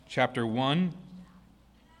chapter 1,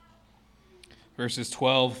 verses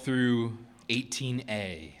 12 through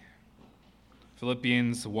 18a.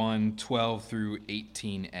 Philippians 1, 12 through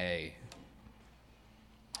 18a.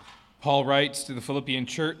 Paul writes to the Philippian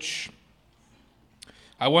church,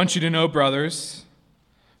 "I want you to know, brothers,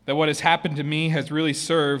 that what has happened to me has really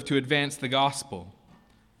served to advance the gospel,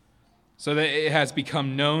 so that it has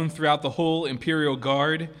become known throughout the whole imperial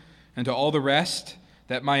guard and to all the rest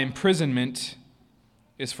that my imprisonment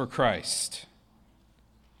is for Christ.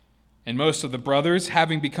 And most of the brothers,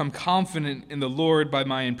 having become confident in the Lord by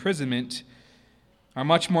my imprisonment, are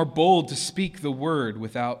much more bold to speak the word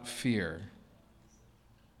without fear.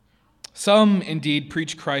 Some indeed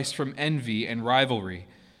preach Christ from envy and rivalry,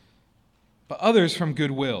 but others from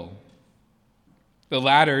goodwill. The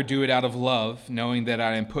latter do it out of love, knowing that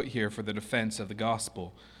I am put here for the defense of the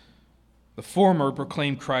gospel. The former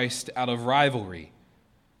proclaim Christ out of rivalry,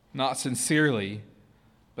 not sincerely,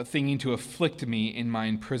 but thinking to afflict me in my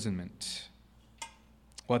imprisonment.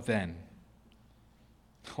 What then?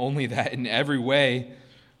 Only that in every way,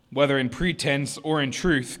 whether in pretense or in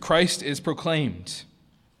truth, Christ is proclaimed.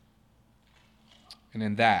 And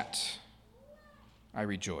in that I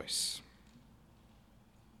rejoice."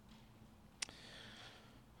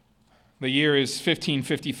 The year is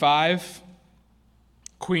 1555.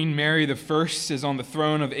 Queen Mary I is on the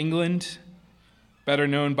throne of England, better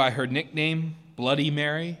known by her nickname, Bloody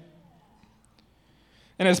Mary.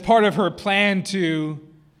 And as part of her plan to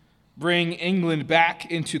bring England back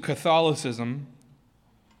into Catholicism,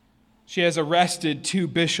 she has arrested 2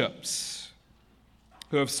 bishops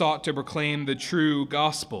who have sought to proclaim the true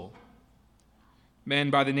gospel, men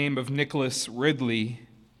by the name of Nicholas Ridley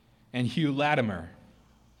and Hugh Latimer.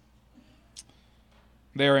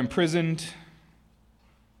 They are imprisoned,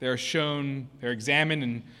 they're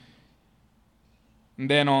examined, and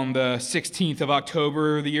then on the 16th of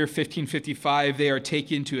October, the year 1555, they are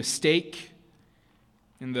taken to a stake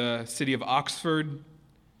in the city of Oxford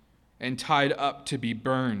and tied up to be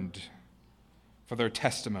burned for their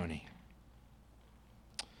testimony.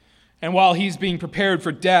 And while he's being prepared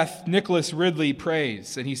for death, Nicholas Ridley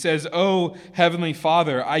prays, and he says, "O Heavenly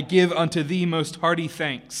Father, I give unto thee most hearty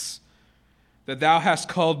thanks, that thou hast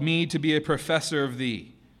called me to be a professor of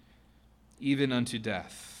thee, even unto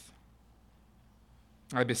death.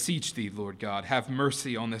 I beseech thee, Lord God, have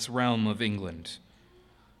mercy on this realm of England,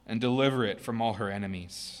 and deliver it from all her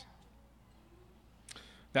enemies."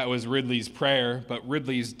 That was Ridley's prayer, but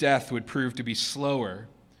Ridley's death would prove to be slower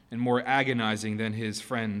and more agonizing than his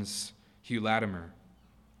friend's Hugh Latimer.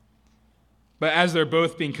 But as they're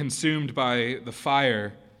both being consumed by the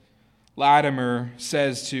fire, Latimer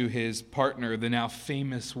says to his partner the now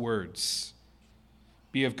famous words,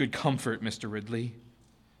 "Be of good comfort, Mr. Ridley,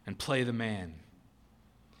 and play the man.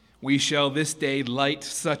 We shall this day light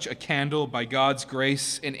such a candle by God's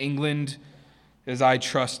grace in England as I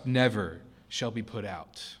trust never shall be put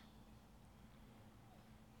out."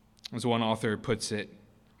 As one author puts it,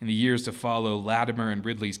 in the years to follow, Latimer and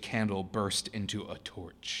Ridley's candle burst into a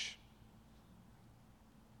torch.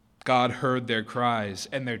 God heard their cries,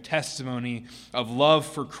 and their testimony of love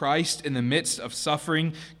for Christ in the midst of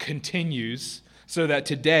suffering continues, so that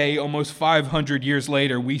today, almost 500 years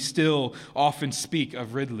later, we still often speak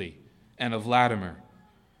of Ridley and of Latimer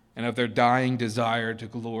and of their dying desire to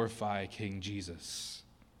glorify King Jesus.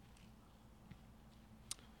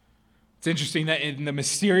 It's interesting that in the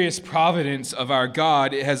mysterious providence of our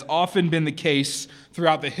God, it has often been the case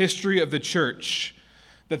throughout the history of the church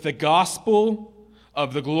that the gospel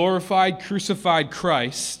of the glorified, crucified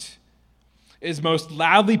Christ is most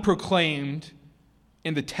loudly proclaimed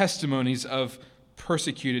in the testimonies of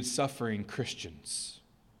persecuted, suffering Christians.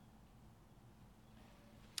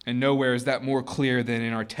 And nowhere is that more clear than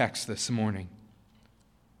in our text this morning.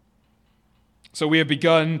 So we have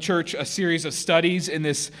begun, church, a series of studies in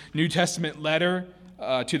this New Testament letter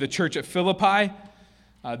to the church at Philippi.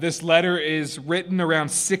 This letter is written around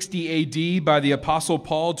 60 AD by the Apostle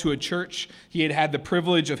Paul to a church he had the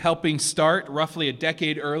privilege of helping start roughly a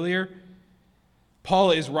decade earlier.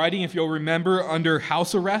 Paul is writing, if you'll remember, under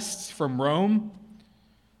house arrests from Rome,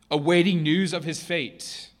 awaiting news of his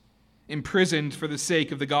fate, imprisoned for the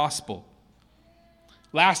sake of the gospel.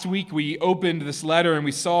 Last week we opened this letter and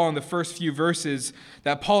we saw in the first few verses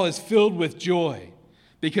that Paul is filled with joy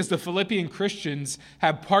because the Philippian Christians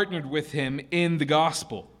have partnered with him in the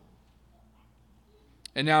gospel.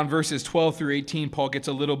 And now in verses 12 through 18, Paul gets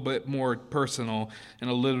a little bit more personal and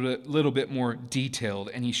a little bit more detailed,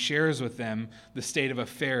 and he shares with them the state of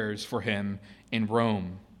affairs for him in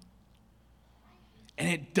Rome. And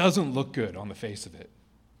it doesn't look good on the face of it.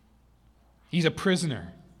 He's a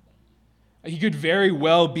prisoner. He could very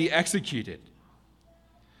well be executed.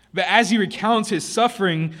 But as he recounts his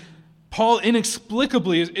suffering, Paul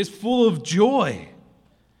inexplicably is full of joy.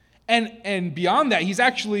 And beyond that, he's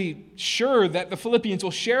actually sure that the Philippians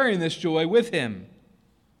will share in this joy with him.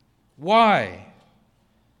 Why?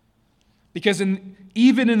 Because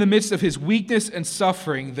even in the midst of his weakness and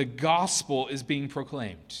suffering, the gospel is being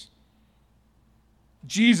proclaimed.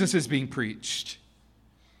 Jesus is being preached.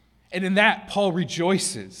 And in that, Paul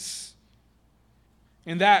rejoices.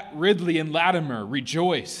 In that, Ridley and Latimer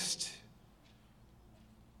rejoiced.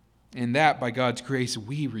 In that, by God's grace,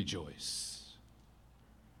 we rejoice.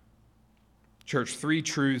 Church, 3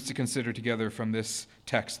 truths to consider together from this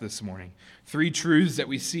text this morning. 3 truths that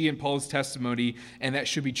we see in Paul's testimony and that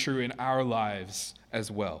should be true in our lives as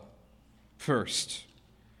well. First,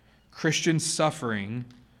 Christian suffering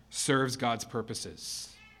serves God's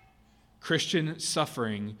purposes. Christian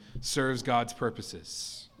suffering serves God's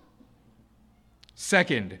purposes.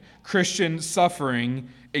 Second, Christian suffering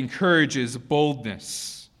encourages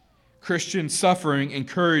boldness. Christian suffering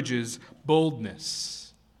encourages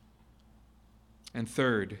boldness. And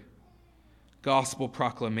third, gospel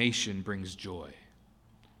proclamation brings joy.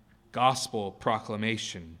 Gospel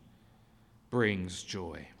proclamation brings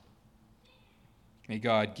joy. May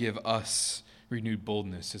God give us renewed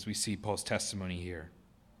boldness as we see Paul's testimony here.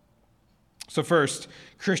 So first,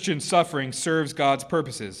 Christian suffering serves God's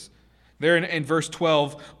purposes. There in verse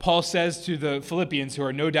 12, Paul says to the Philippians, who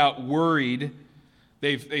are no doubt worried,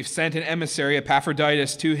 they've sent an emissary,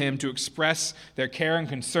 Epaphroditus, to him to express their care and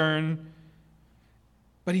concern.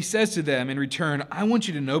 But he says to them in return, I want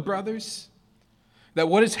you to know, brothers, that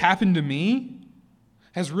what has happened to me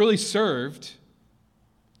has really served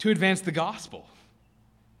to advance the gospel.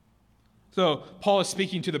 So Paul is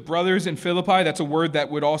speaking to the brothers in Philippi. That's a word that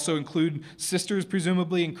would also include sisters,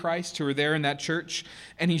 presumably, in Christ, who are there in that church.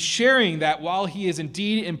 And he's sharing that while he is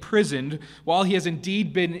indeed imprisoned, while he has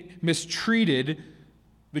indeed been mistreated,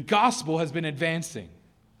 the gospel has been advancing.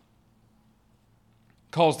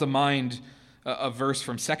 Calls to mind a verse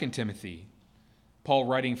from 2 Timothy, Paul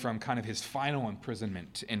writing from kind of his final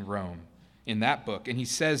imprisonment in Rome in that book. And he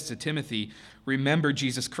says to Timothy, remember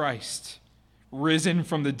Jesus Christ, risen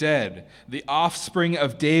from the dead, the offspring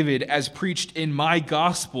of David, as preached in my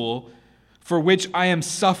gospel, for which I am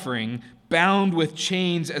suffering, bound with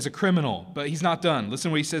chains as a criminal. But he's not done. Listen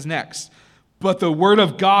to what he says next. But the word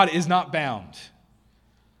of God is not bound.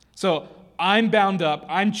 So I'm bound up,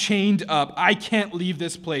 I'm chained up, I can't leave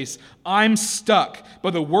this place, I'm stuck,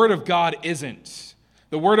 but the Word of God isn't.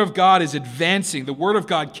 The Word of God is advancing. The Word of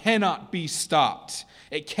God cannot be stopped.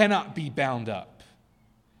 It cannot be bound up.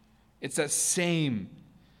 It's that same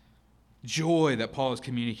joy that Paul is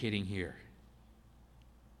communicating here.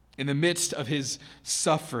 In the midst of his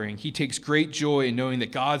suffering, he takes great joy in knowing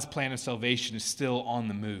that God's plan of salvation is still on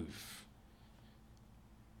the move.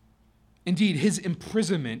 Indeed, his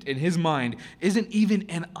imprisonment in his mind isn't even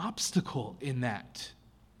an obstacle in that.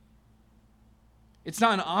 It's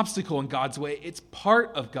not an obstacle in God's way. It's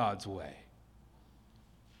part of God's way.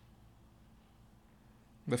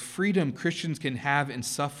 The freedom Christians can have in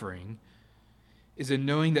suffering is in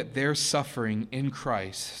knowing that their suffering in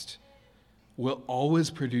Christ will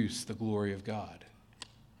always produce the glory of God.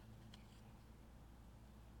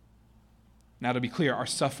 Now, to be clear, our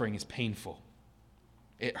suffering is painful.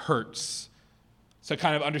 It hurts. So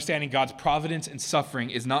kind of understanding God's providence in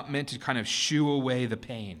suffering is not meant to kind of shoo away the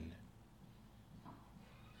pain.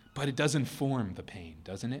 But it does inform the pain,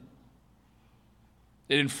 doesn't it?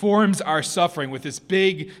 It informs our suffering with this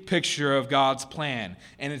big picture of God's plan.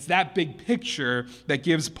 And it's that big picture that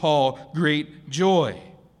gives Paul great joy.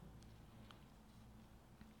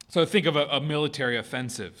 So think of a military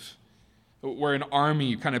offensive, where an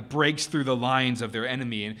army kind of breaks through the lines of their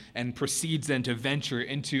enemy and proceeds then to venture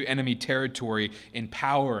into enemy territory in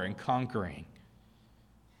power and conquering.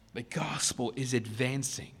 The gospel is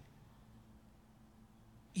advancing,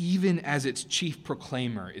 even as its chief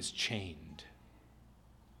proclaimer is chained.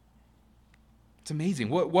 It's amazing.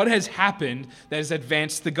 What has happened that has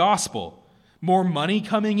advanced the gospel? More money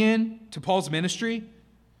coming in to Paul's ministry?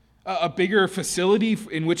 A bigger facility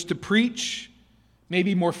in which to preach?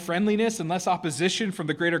 Maybe more friendliness and less opposition from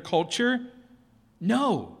the greater culture?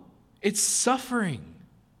 No, it's suffering.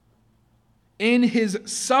 In his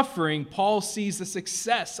suffering, Paul sees the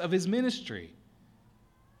success of his ministry.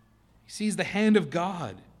 He sees the hand of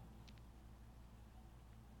God.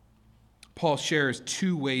 Paul shares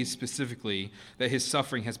 2 ways specifically that his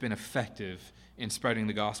suffering has been effective in spreading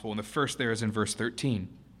the gospel. And the first there is in verse 13.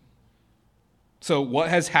 So what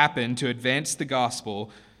has happened to advance the gospel,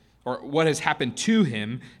 or what has happened to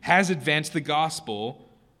him, has advanced the gospel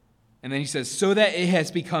And then he says, so that it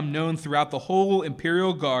has become known throughout the whole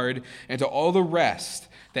imperial guard and to all the rest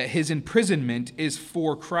that his imprisonment is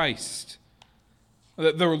for Christ.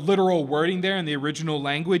 The literal wording there in the original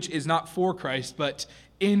language is not for Christ, but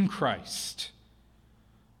in Christ.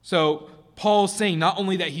 So Paul's saying not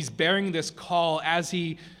only that he's bearing this call as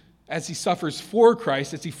he suffers for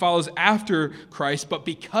Christ, as he follows after Christ, but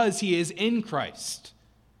because he is in Christ,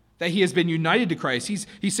 that he has been united to Christ.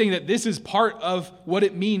 He's saying that this is part of what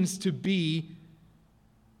it means to be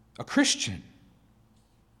a Christian.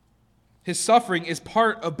 His suffering is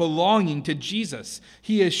part of belonging to Jesus.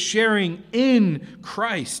 He is sharing in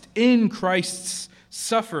Christ's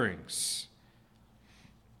sufferings.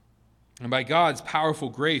 And by God's powerful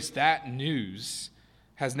grace, that news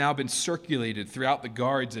has now been circulated throughout the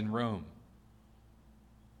guards in Rome.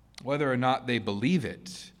 Whether or not they believe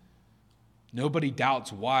it, nobody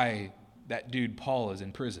doubts why that dude Paul is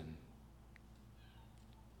in prison.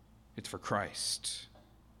 It's for Christ.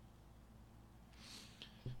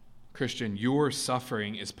 Christian, your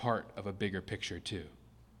suffering is part of a bigger picture too.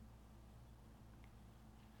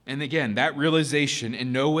 And again, that realization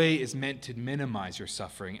in no way is meant to minimize your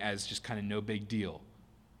suffering as just kind of no big deal,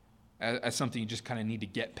 as something you just kind of need to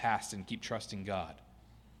get past and keep trusting God.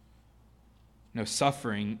 No,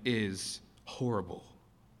 suffering is horrible.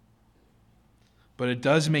 But it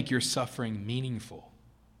does make your suffering meaningful,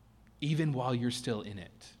 even while you're still in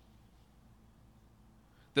it.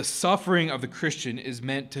 The suffering of the Christian is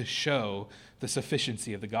meant to show the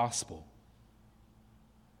sufficiency of the gospel.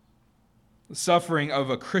 The suffering of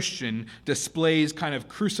a Christian displays kind of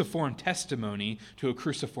cruciform testimony to a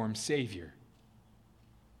cruciform Savior.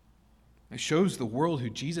 It shows the world who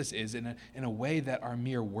Jesus is in a way that our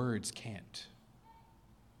mere words can't.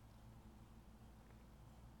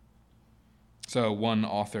 So one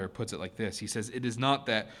author puts it like this. He says, it is not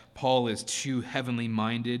that Paul is too heavenly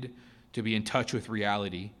minded to be in touch with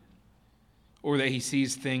reality, or that he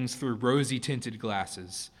sees things through rosy-tinted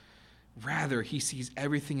glasses. Rather, he sees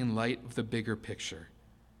everything in light of the bigger picture.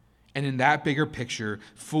 And in that bigger picture,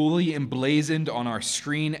 fully emblazoned on our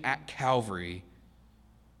screen at Calvary,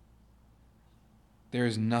 there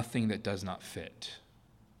is nothing that does not fit.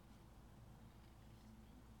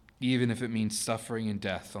 Even if it means suffering and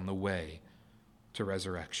death on the way to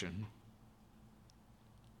resurrection.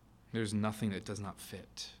 There's nothing that does not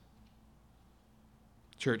fit.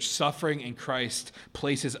 Church, suffering in Christ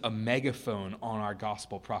places a megaphone on our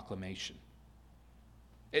gospel proclamation.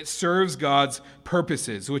 It serves God's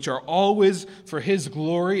purposes, which are always for his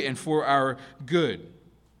glory and for our good.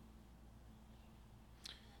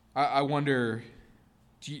 I wonder,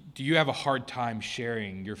 do you have a hard time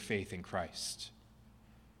sharing your faith in Christ?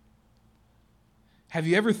 Have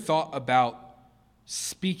you ever thought about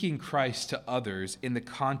speaking Christ to others in the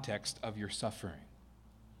context of your suffering?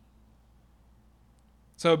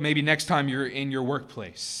 So maybe next time you're in your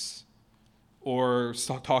workplace, or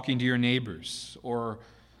talking to your neighbors, or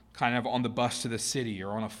kind of on the bus to the city,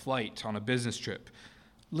 or on a flight, on a business trip,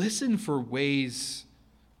 listen for ways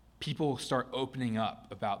people start opening up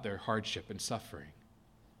about their hardship and suffering.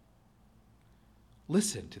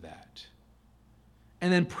 Listen to that.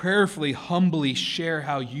 And then prayerfully, humbly share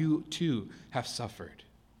how you too have suffered.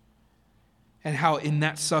 And how in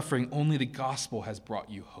that suffering, only the gospel has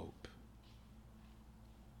brought you hope.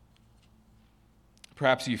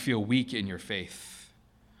 Perhaps you feel weak in your faith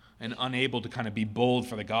and unable to kind of be bold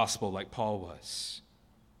for the gospel like Paul was.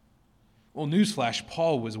 Well, newsflash,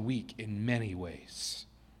 Paul was weak in many ways.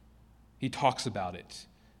 He talks about it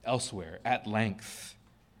elsewhere at length.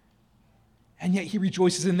 And yet he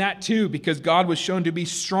rejoices in that too, because God was shown to be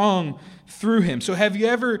strong through him. So have you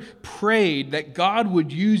ever prayed that God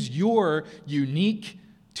would use your unique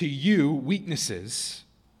to you weaknesses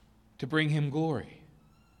to bring him glory?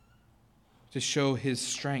 To show his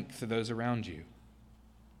strength to those around you?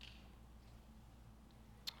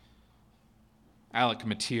 Alec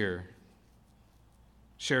Mateer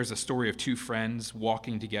shares a story of two friends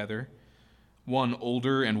walking together, one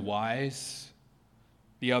older and wise,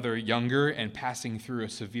 the other younger and passing through a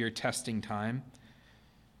severe testing time.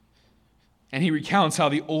 And he recounts how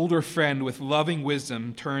the older friend with loving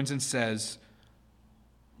wisdom turns and says,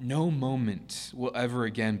 "No moment will ever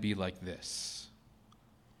again be like this.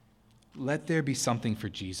 Let there be something for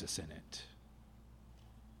Jesus in it.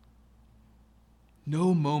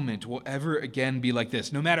 No moment will ever again be like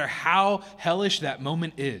this. No matter how hellish that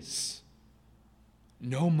moment is,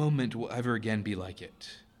 no moment will ever again be like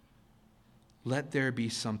it. Let there be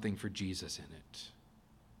something for Jesus in it."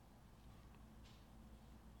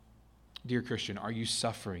 Dear Christian, are you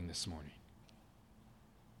suffering this morning?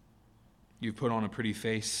 You've put on a pretty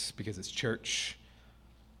face because it's church.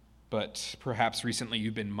 but perhaps recently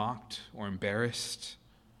you've been mocked or embarrassed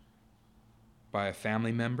by a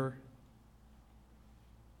family member.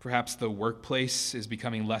 Perhaps the workplace is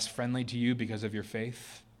becoming less friendly to you because of your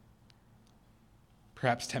faith.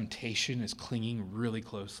 Perhaps temptation is clinging really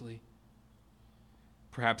closely.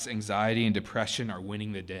 Perhaps anxiety and depression are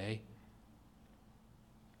winning the day.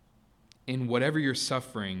 In whatever you're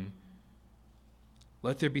suffering,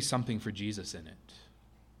 let there be something for Jesus in it.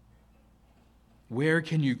 Where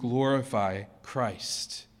can you glorify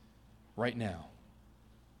Christ right now?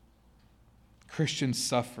 Christian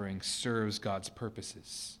suffering serves God's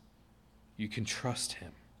purposes. You can trust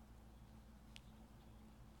him.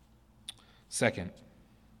 Second,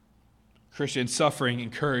 Christian suffering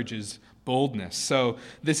encourages boldness. So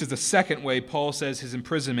this is the second way Paul says his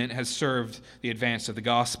imprisonment has served the advance of the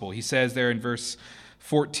gospel. He says there in verse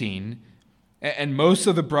 14, "And most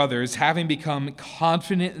of the brothers, having become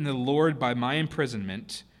confident in the Lord by my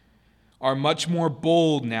imprisonment, are much more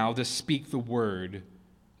bold now to speak the word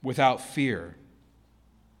without fear."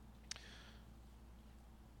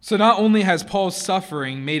 So not only has Paul's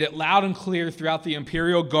suffering made it loud and clear throughout the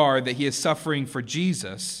imperial guard that he is suffering for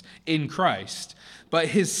Jesus in Christ, but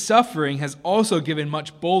his suffering has also given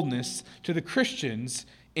much boldness to the Christians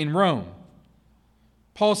in Rome.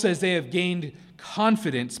 Paul says they have gained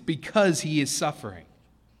confidence because he is suffering.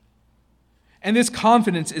 And this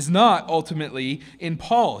confidence is not ultimately in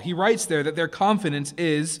Paul. He writes there that their confidence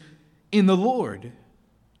is in the Lord.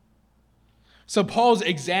 So Paul's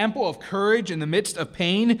example of courage in the midst of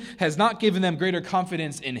pain has not given them greater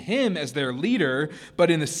confidence in him as their leader, but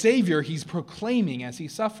in the Savior he's proclaiming as he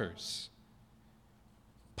suffers.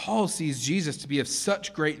 Paul sees Jesus to be of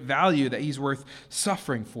such great value that he's worth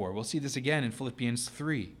suffering for. We'll see this again in Philippians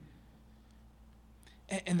 3.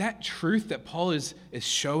 And that truth that Paul is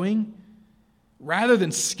showing, rather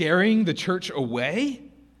than scaring the church away,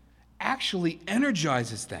 actually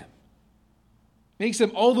energizes them. Makes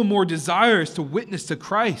them all the more desirous to witness to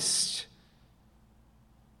Christ.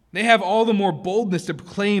 They have all the more boldness to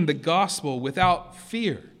proclaim the gospel without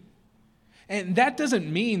fear. And that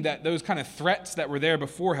doesn't mean that those kind of threats that were there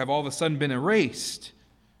before have all of a sudden been erased.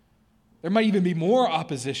 There might even be more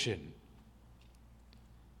opposition.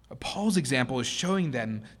 But Paul's example is showing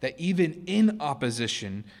them that even in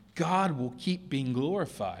opposition, God will keep being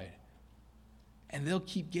glorified, and they'll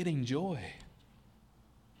keep getting joy.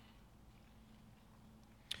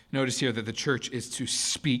 Notice here that the church is to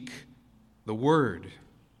speak the word.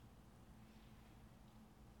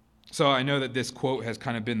 So I know that this quote has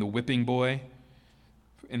kind of been the whipping boy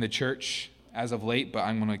in the church as of late, but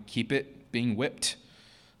I'm going to keep it, being whipped.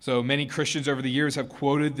 So many Christians over the years have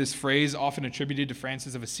quoted this phrase, often attributed to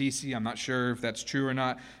Francis of Assisi. I'm not sure if that's true or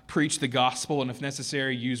not. Preach the gospel, and if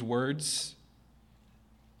necessary, use words.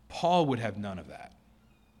 Paul would have none of that.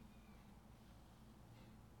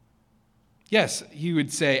 Yes, he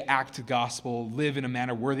would say, act the gospel, live in a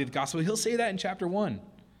manner worthy of the gospel. He'll say that in chapter 1.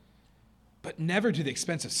 But never to the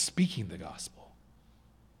expense of speaking the gospel.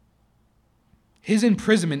 His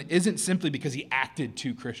imprisonment isn't simply because he acted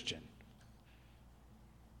too Christian.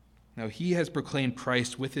 No, he has proclaimed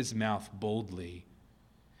Christ with his mouth boldly.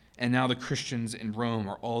 And now the Christians in Rome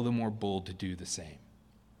are all the more bold to do the same.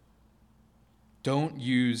 Don't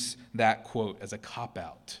use that quote as a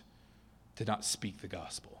cop-out to not speak the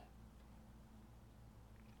gospel.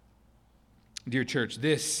 Dear church,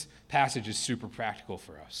 this passage is super practical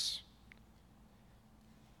for us.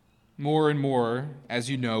 More and more,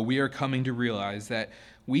 as you know, we are coming to realize that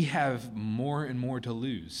we have more and more to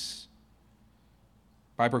lose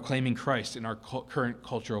by proclaiming Christ in our current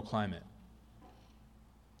cultural climate.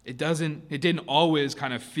 It didn't always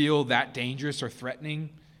kind of feel that dangerous or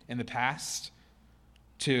threatening in the past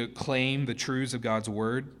to claim the truths of God's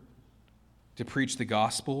word, to preach the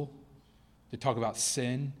gospel, to talk about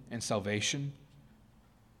sin and salvation.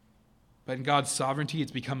 But in God's sovereignty,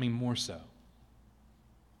 it's becoming more so.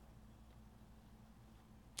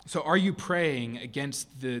 So are you praying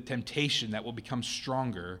against the temptation that will become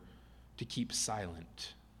stronger to keep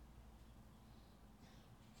silent?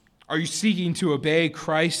 Are you seeking to obey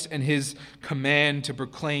Christ and his command to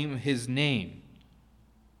proclaim his name?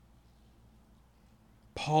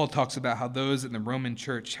 Paul talks about how those in the Roman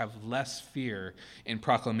church have less fear in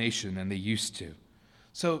proclamation than they used to.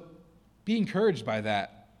 So be encouraged by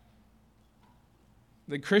that.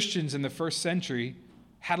 The Christians in the first century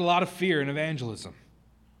had a lot of fear in evangelism.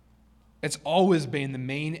 It's always been the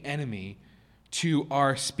main enemy to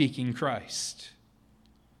our speaking Christ.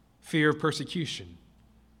 Fear of persecution,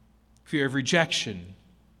 fear of rejection,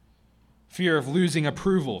 fear of losing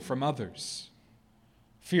approval from others,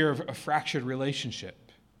 fear of a fractured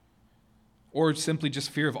relationship. or simply just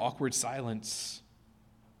fear of awkward silence,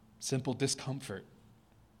 simple discomfort.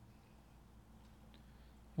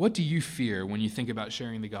 What do you fear when you think about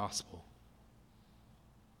sharing the gospel?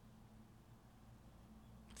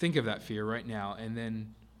 Think of that fear right now, and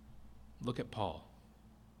then look at Paul.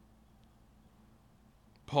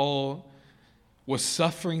 Paul was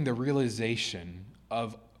suffering the realization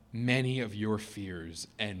of many of your fears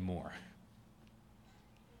and more.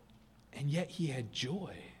 And yet he had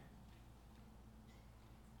joy.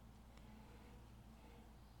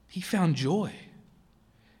 He found joy,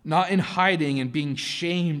 not in hiding and being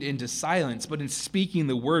shamed into silence, but in speaking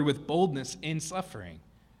the word with boldness in suffering.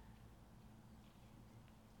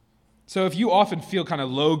 So if you often feel kind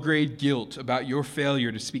of low-grade guilt about your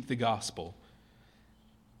failure to speak the gospel,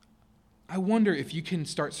 I wonder if you can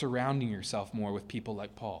start surrounding yourself more with people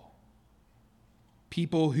like Paul.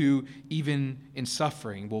 People who, even in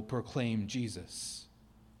suffering, will proclaim Jesus.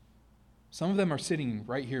 Some of them are sitting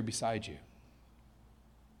right here beside you.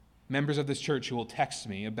 Members of this church who will text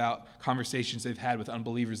me about conversations they've had with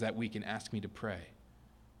unbelievers that week and ask me to pray.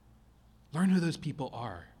 Learn who those people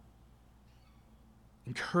are.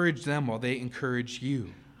 Encourage them while they encourage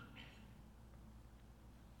you.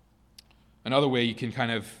 Another way you can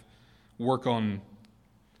kind of work on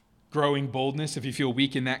growing boldness, if you feel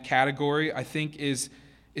weak in that category, I think is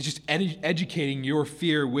just educating your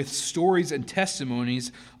fear with stories and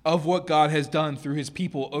testimonies of what God has done through his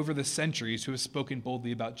people over the centuries who have spoken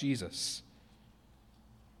boldly about Jesus.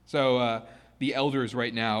 So the elders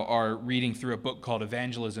right now are reading through a book called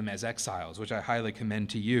Evangelism as Exiles, which I highly commend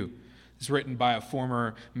to you. It's written by a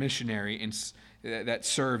former missionary that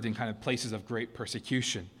served in kind of places of great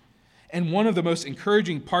persecution. And one of the most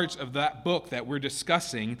encouraging parts of that book that we're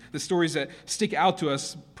discussing, the stories that stick out to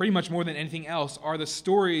us pretty much more than anything else, are the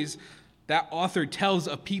stories that author tells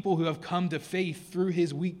of people who have come to faith through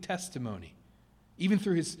his weak testimony, even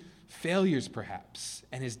through his failures perhaps,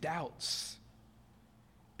 and his doubts.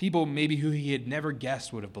 People maybe who he had never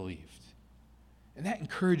guessed would have believed. And that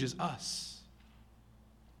encourages us.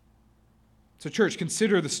 So church,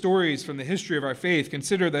 consider the stories from the history of our faith.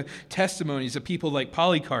 Consider the testimonies of people like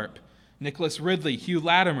Polycarp, Nicholas Ridley, Hugh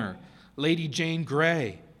Latimer, Lady Jane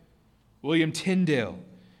Grey, William Tyndale,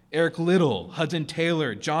 Eric Liddell, Hudson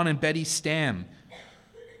Taylor, John and Betty Stam.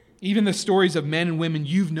 Even the stories of men and women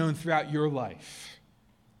you've known throughout your life.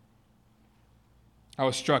 I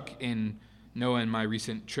was struck in Noah and my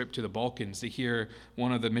recent trip to the Balkans to hear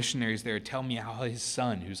one of the missionaries there tell me how his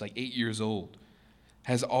son, who's like 8 years old,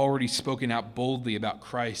 has already spoken out boldly about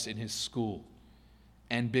Christ in his school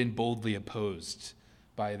and been boldly opposed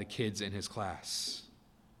by the kids in his class.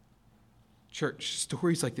 Church,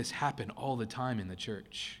 stories like this happen all the time in the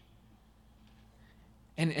church.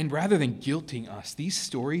 And rather than guilting us, these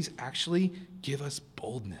stories actually give us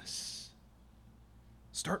boldness.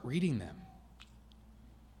 Start reading them.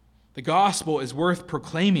 The gospel is worth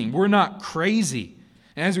proclaiming. We're not crazy.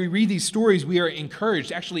 And as we read these stories, we are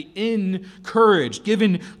encouraged, actually encouraged,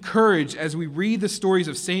 given courage as we read the stories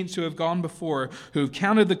of saints who have gone before, who have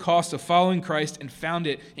counted the cost of following Christ and found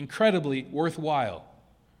it incredibly worthwhile.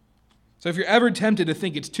 So if you're ever tempted to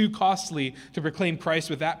think it's too costly to proclaim Christ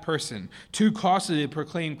with that person, too costly to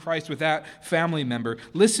proclaim Christ with that family member,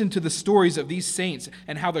 listen to the stories of these saints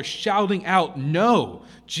and how they're shouting out, no,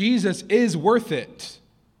 Jesus is worth it.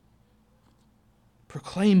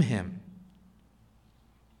 Proclaim him.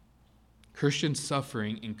 Christian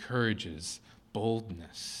suffering encourages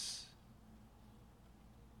boldness.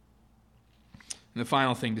 And the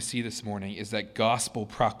final thing to see this morning is that gospel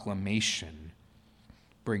proclamation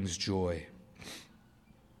brings joy.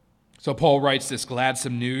 So Paul writes this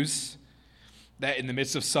gladsome news that in the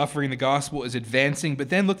midst of suffering, the gospel is advancing. But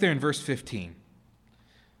then look there in verse 15.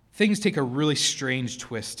 Things take a really strange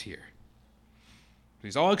twist here.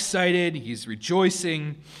 He's all excited. He's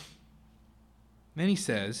rejoicing. Then he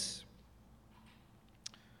says,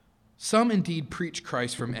 some indeed preach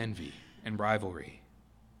Christ from envy and rivalry,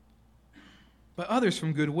 but others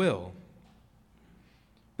from goodwill.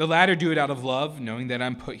 The latter do it out of love, knowing that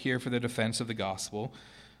I'm put here for the defense of the gospel.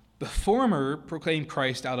 The former proclaim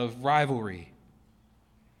Christ out of rivalry,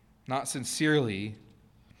 not sincerely,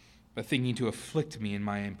 but thinking to afflict me in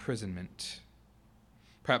my imprisonment.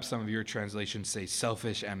 Perhaps some of your translations say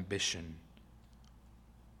selfish ambition.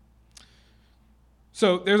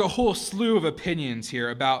 So there's a whole slew of opinions here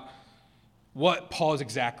about what Paul is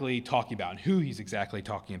exactly talking about and who he's exactly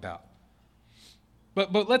talking about.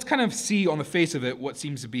 But let's kind of see on the face of it what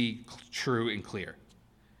seems to be true and clear.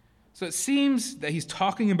 So it seems that he's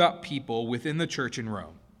talking about people within the church in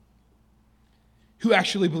Rome who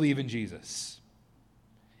actually believe in Jesus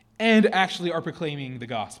and actually are proclaiming the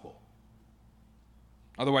gospel.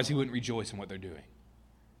 Otherwise, he wouldn't rejoice in what they're doing.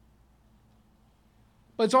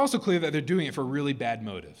 But it's also clear that they're doing it for really bad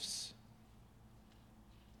motives.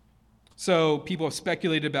 So people have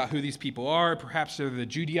speculated about who these people are. Perhaps they're the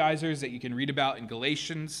Judaizers that you can read about in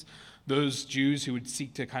Galatians, those Jews who would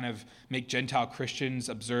seek to kind of make Gentile Christians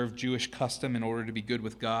observe Jewish custom in order to be good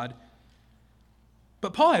with God.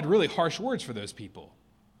 But Paul had really harsh words for those people.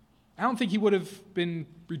 I don't think he would have been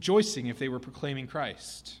rejoicing if they were proclaiming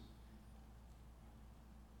Christ.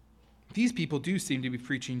 These people do seem to be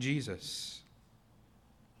preaching Jesus.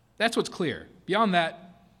 That's what's clear. Beyond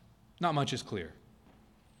that, not much is clear.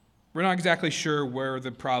 We're not exactly sure where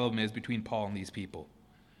the problem is between Paul and these people.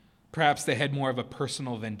 Perhaps they had more of a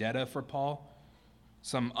personal vendetta for Paul,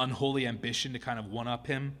 some unholy ambition to kind of one-up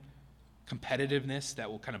him, competitiveness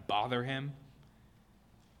that will kind of bother him.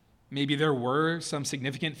 Maybe there were some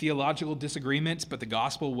significant theological disagreements, but the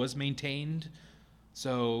gospel was maintained.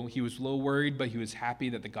 So he was a little worried, but he was happy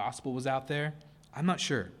that the gospel was out there. I'm not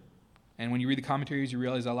sure. And when you read the commentaries, you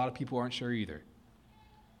realize a lot of people aren't sure either.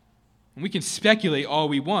 And we can speculate all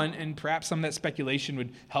we want, and perhaps some of that speculation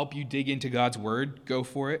would help you dig into God's word. Go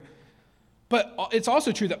for it. But it's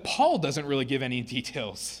also true that Paul doesn't really give any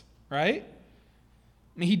details, right?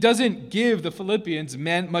 I mean, he doesn't give the Philippians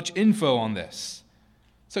much info on this.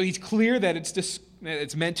 So he's clear that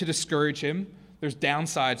it's meant to discourage him. There's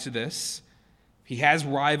downsides to this. He has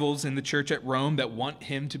rivals in the church at Rome that want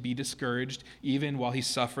him to be discouraged even while he's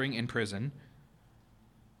suffering in prison.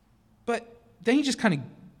 But then he just kind of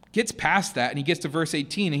gets past that and he gets to verse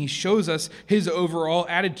 18 and he shows us his overall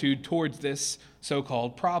attitude towards this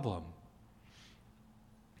so-called problem.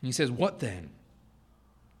 And he says, "What then?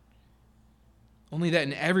 Only that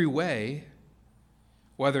in every way,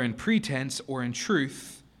 whether in pretense or in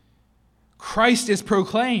truth, Christ is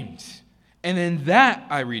proclaimed, and in that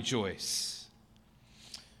I rejoice."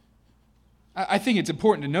 I think it's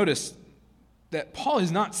important to notice that Paul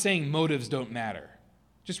is not saying motives don't matter.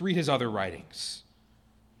 Just read his other writings.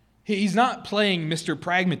 He's not playing Mr.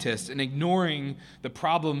 Pragmatist and ignoring the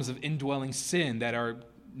problems of indwelling sin that are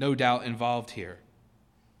no doubt involved here.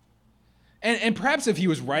 And perhaps if he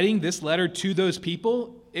was writing this letter to those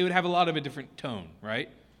people, it would have a lot of a different tone, right?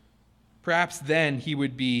 Perhaps then he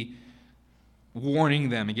would be warning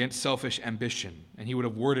them against selfish ambition, and he would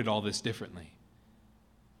have worded all this differently.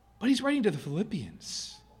 But he's writing to the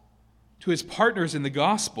Philippians, to his partners in the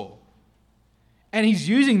gospel. And he's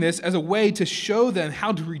using this as a way to show them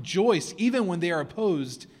how to rejoice even when they are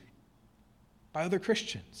opposed by other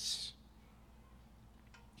Christians.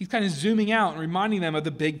 He's kind of zooming out and reminding them of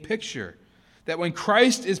the big picture, that when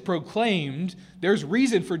Christ is proclaimed, there's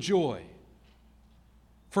reason for joy.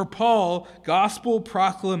 For Paul, gospel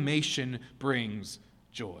proclamation brings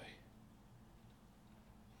joy.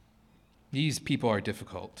 These people are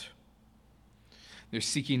difficult. They're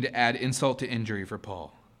seeking to add insult to injury for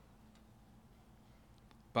Paul.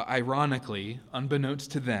 But ironically,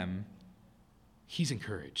 unbeknownst to them, he's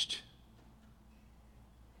encouraged.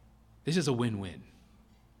 This is a win-win.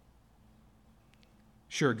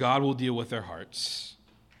 Sure, God will deal with their hearts.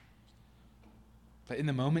 But in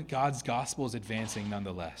the moment, God's gospel is advancing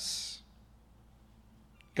nonetheless.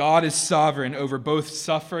 God is sovereign over both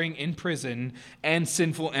suffering in prison and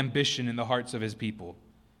sinful ambition in the hearts of his people.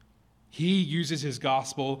 He uses his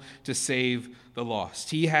gospel to save the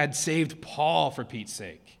lost. He had saved Paul for Pete's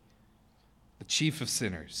sake, the chief of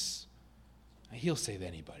sinners. He'll save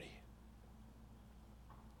anybody.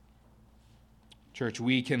 Church,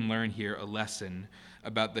 we can learn here a lesson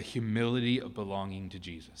about the humility of belonging to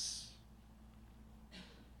Jesus.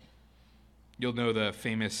 You'll know the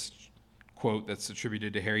famous quote that's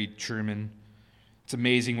attributed to Harry Truman. It's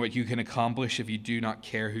amazing what you can accomplish if you do not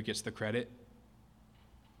care who gets the credit.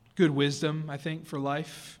 Good wisdom, I think, for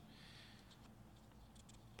life.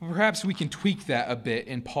 But perhaps we can tweak that a bit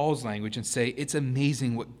in Paul's language and say it's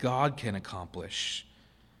amazing what God can accomplish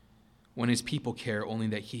when his people care only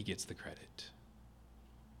that he gets the credit.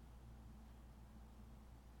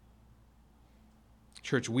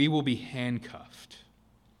 Church, we will be handcuffed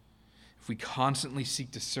if we constantly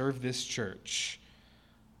seek to serve this church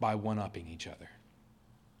by one-upping each other.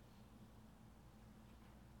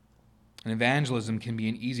 And evangelism can be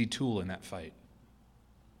an easy tool in that fight.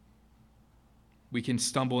 We can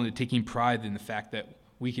stumble into taking pride in the fact that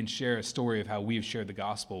we can share a story of how we've shared the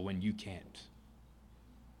gospel when you can't.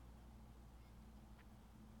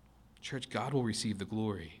 Church, God will receive the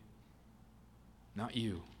glory, not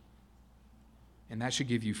you. And that should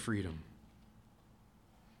give you freedom.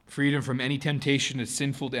 Freedom from any temptation to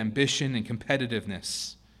sinful ambition and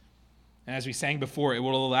competitiveness. And as we sang before, it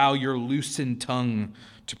will allow your loosened tongue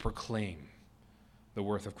to proclaim the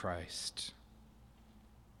worth of Christ.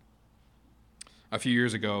 A few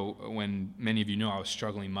years ago, when many of you know I was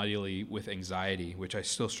struggling mightily with anxiety, which I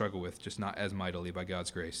still struggle with, just not as mightily by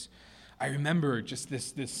God's grace, I remember just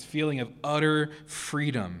this feeling of utter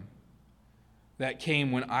freedom that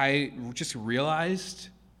came when I just realized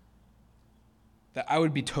that I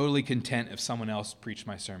would be totally content if someone else preached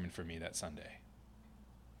my sermon for me that Sunday.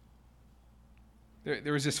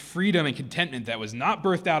 There was this freedom and contentment that was not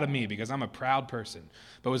birthed out of me because I'm a proud person,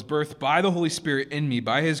 but was birthed by the Holy Spirit in me,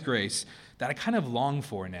 by His grace, that I kind of long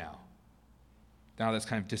for now that's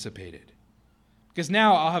kind of dissipated. Because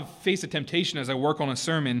now I'll have faced a temptation as I work on a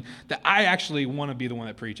sermon that I actually want to be the one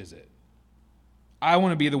that preaches it. I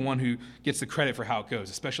want to be the one who gets the credit for how it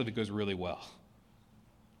goes, especially if it goes really well.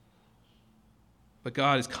 But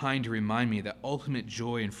God is kind to remind me that ultimate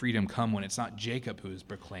joy and freedom come when it's not Jacob who is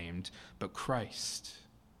proclaimed, but Christ.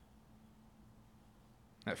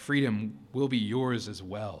 That freedom will be yours as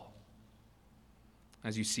well,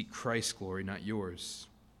 as you seek Christ's glory, not yours.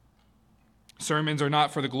 Sermons are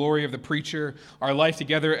not for the glory of the preacher. Our life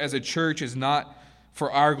together as a church is not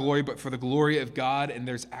for our glory, but for the glory of God, and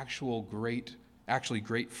there's actually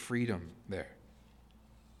great freedom there.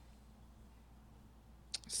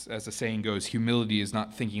 As the saying goes, humility is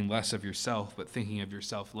not thinking less of yourself, but thinking of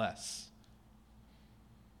yourself less.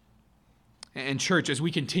 And church, as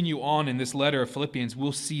we continue on in this letter of Philippians,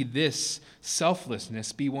 we'll see this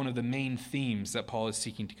selflessness be one of the main themes that Paul is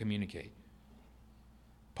seeking to communicate.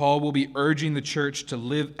 Paul will be urging the church to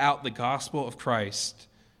live out the gospel of Christ,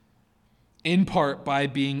 in part by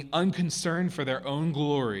being unconcerned for their own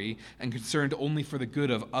glory and concerned only for the good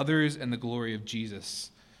of others and the glory of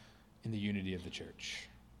Jesus in the unity of the church.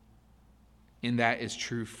 In that is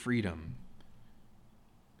true freedom.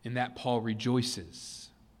 In that Paul rejoices.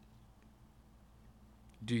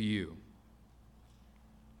 Do you?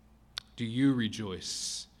 Do you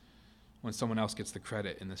rejoice when someone else gets the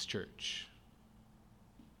credit in this church?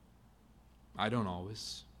 I don't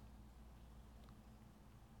always.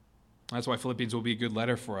 That's why Philippians will be a good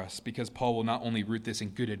letter for us, because Paul will not only root this in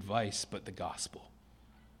good advice, but the gospel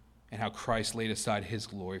and how Christ laid aside his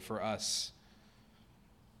glory for us.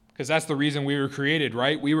 Because that's the reason we were created,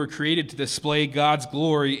 right? We were created to display God's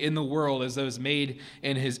glory in the world as those made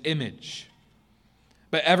in his image.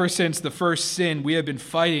 But ever since the first sin, we have been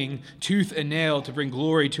fighting tooth and nail to bring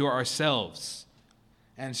glory to ourselves.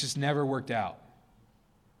 And it's just never worked out.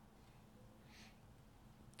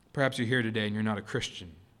 Perhaps you're here today and you're not a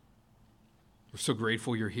Christian. We're so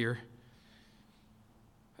grateful you're here.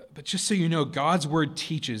 But just so you know, God's word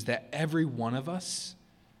teaches that every one of us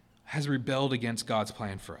has rebelled against God's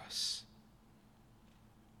plan for us.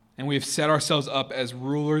 And we have set ourselves up as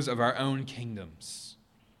rulers of our own kingdoms.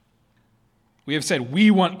 We have said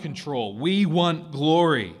we want control, we want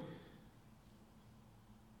glory.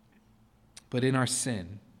 But in our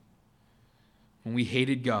sin, when we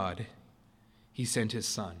hated God, he sent his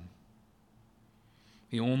Son,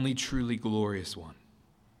 the only truly glorious one.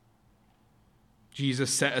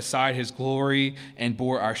 Jesus set aside his glory and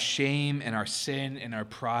bore our shame and our sin and our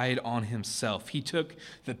pride on himself. He took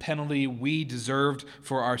the penalty we deserved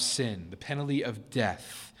for our sin, the penalty of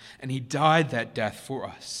death, and he died that death for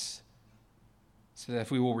us, so that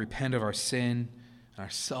if we will repent of our sin and our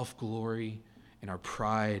self-glory and our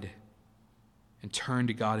pride and turn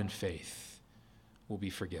to God in faith, we'll be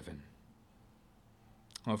forgiven.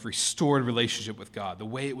 We'll have restored relationship with God, the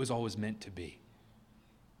way it was always meant to be.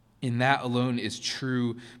 In that alone is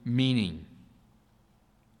true meaning.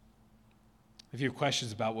 If you have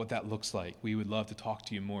questions about what that looks like, we would love to talk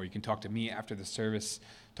to you more. You can talk to me after the service,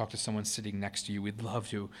 talk to someone sitting next to you. We'd love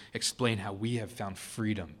to explain how we have found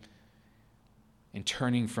freedom in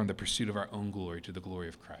turning from the pursuit of our own glory to the glory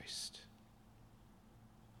of Christ.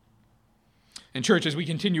 And church, as we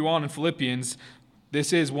continue on in Philippians,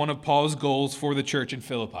 this is one of Paul's goals for the church in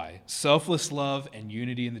Philippi: selfless love and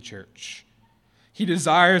unity in the church. He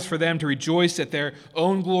desires for them to rejoice that their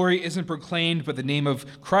own glory isn't proclaimed, but the name of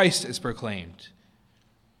Christ is proclaimed.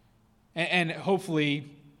 And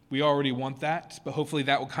hopefully, we already want that, but hopefully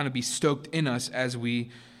that will kind of be stoked in us as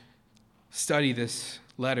we study this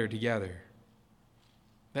letter together.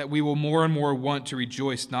 That we will more and more want to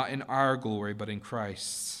rejoice not in our glory, but in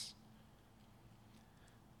Christ's.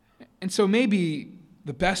 And so maybe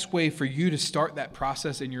the best way for you to start that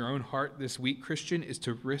process in your own heart this week, Christian, is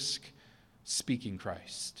to risk speaking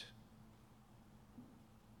Christ.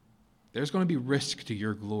 There's going to be risk to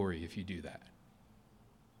your glory if you do that.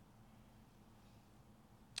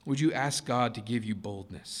 Would you ask God to give you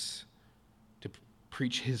boldness to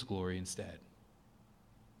preach his glory instead?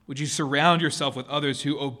 Would you surround yourself with others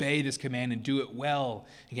who obey this command and do it well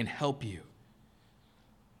and can help you?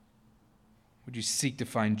 Would you seek to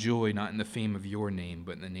find joy not in the fame of your name,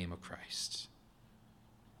 but in the name of Christ?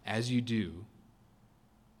 As you do,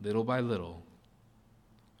 little by little,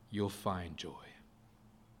 you'll find joy.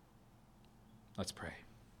 Let's pray.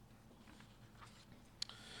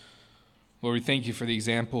 Lord, we thank you for the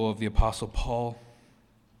example of the Apostle Paul.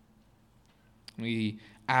 We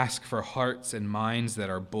ask for hearts and minds that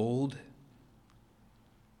are bold,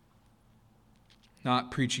 not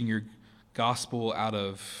preaching your gospel out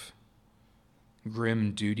of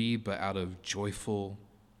grim duty, but out of joyful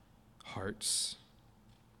hearts.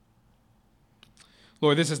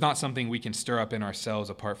 Lord, this is not something we can stir up in ourselves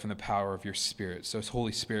apart from the power of your Spirit. So,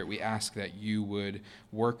 Holy Spirit, we ask that you would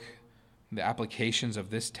work the applications of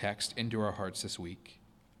this text into our hearts this week.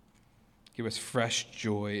 Give us fresh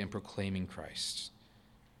joy in proclaiming Christ.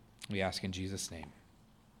 We ask in Jesus' name.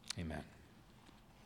 Amen.